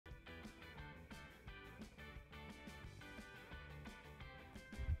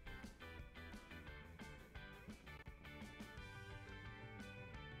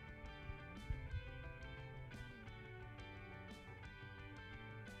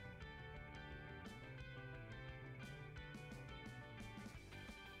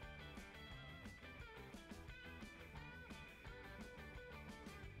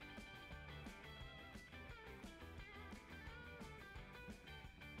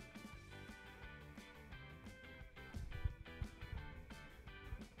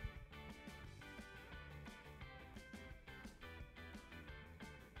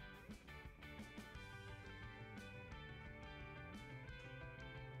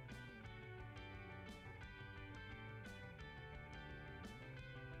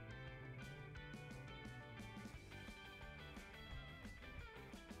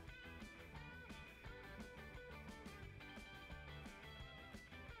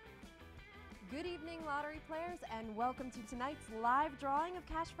Good evening, lottery players, and welcome to tonight's live drawing of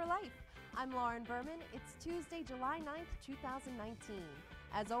Cash for Life. I'm Lauren Berman. It's Tuesday, July 9th, 2019.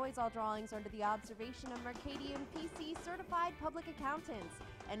 As always, all drawings are under the observation of Mercadian PC certified public accountants.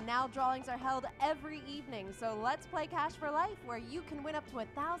 And now drawings are held every evening, so let's play Cash for Life, where you can win up to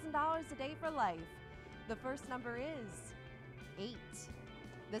 $1,000 a day for life. The first number is 8.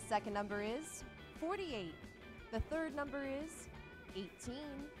 The second number is 48. The third number is 18.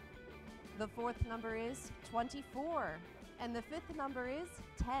 The fourth number is 24, and the fifth number is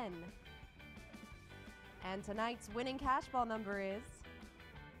 10. And tonight's winning cash ball number is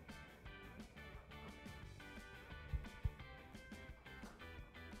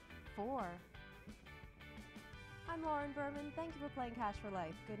 4. I'm Lauren Berman. Thank you for playing Cash for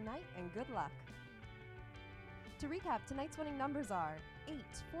Life. Good night and good luck. To recap, tonight's winning numbers are 8,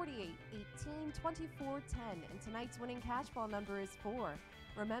 48, 18, 24, 10, and tonight's winning cash ball number is 4.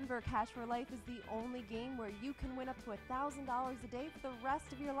 Remember, Cash for Life is the only game where you can win up to $1,000 a day for the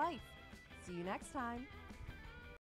rest of your life. See you next time.